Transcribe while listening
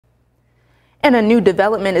And a new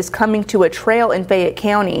development is coming to a trail in Fayette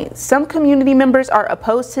County. Some community members are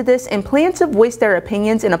opposed to this and plan to voice their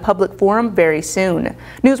opinions in a public forum very soon.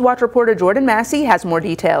 Newswatch reporter Jordan Massey has more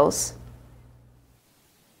details.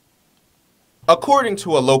 According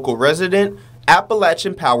to a local resident,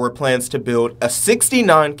 Appalachian Power plans to build a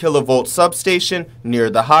 69 kilovolt substation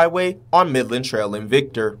near the highway on Midland Trail in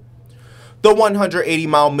Victor. The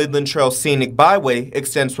 180-mile Midland Trail Scenic Byway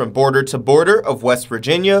extends from border to border of West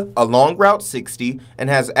Virginia along Route 60 and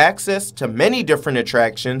has access to many different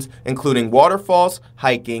attractions, including waterfalls,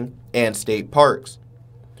 hiking, and state parks.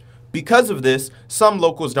 Because of this, some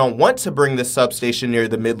locals don't want to bring this substation near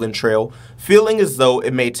the Midland Trail, feeling as though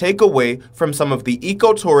it may take away from some of the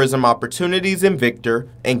ecotourism opportunities in Victor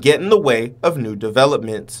and get in the way of new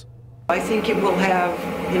developments. I think it will have,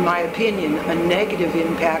 in my opinion, a negative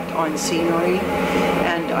impact on scenery,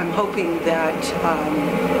 and I'm hoping that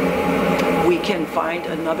we can find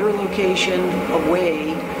another location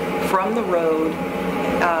away from the road,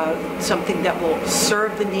 something that will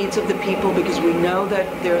serve the needs of the people, because we know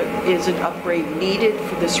that there is an upgrade needed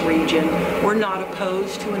for this region. We're not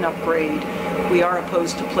opposed to an upgrade. We are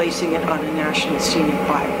opposed to placing it on a national scenic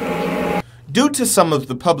byway. Due to some of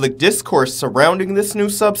the public discourse surrounding this new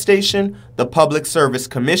substation, the Public Service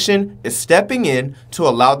Commission is stepping in to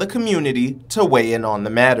allow the community to weigh in on the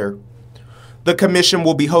matter. The commission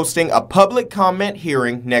will be hosting a public comment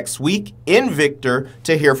hearing next week in Victor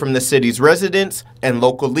to hear from the city's residents, and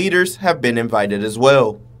local leaders have been invited as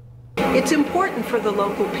well. It's important for the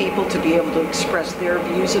local people to be able to express their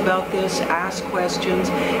views about this, ask questions,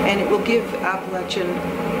 and it will give Appalachian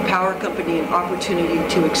Power Company an opportunity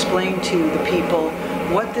to explain to the people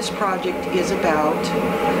what this project is about,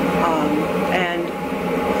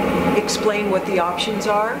 and explain what the options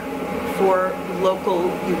are for local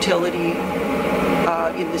utility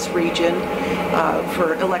in this region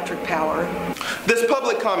for electric power. This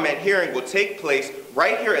public comment hearing will take place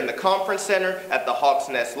right here in the Conference Center at the Hawks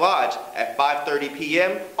Nest Lodge at 5:30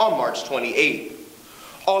 p.m. on March 28th.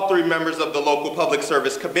 All three members of the local Public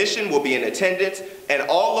Service Commission will be in attendance, and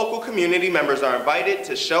all local community members are invited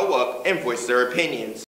to show up and voice their opinions.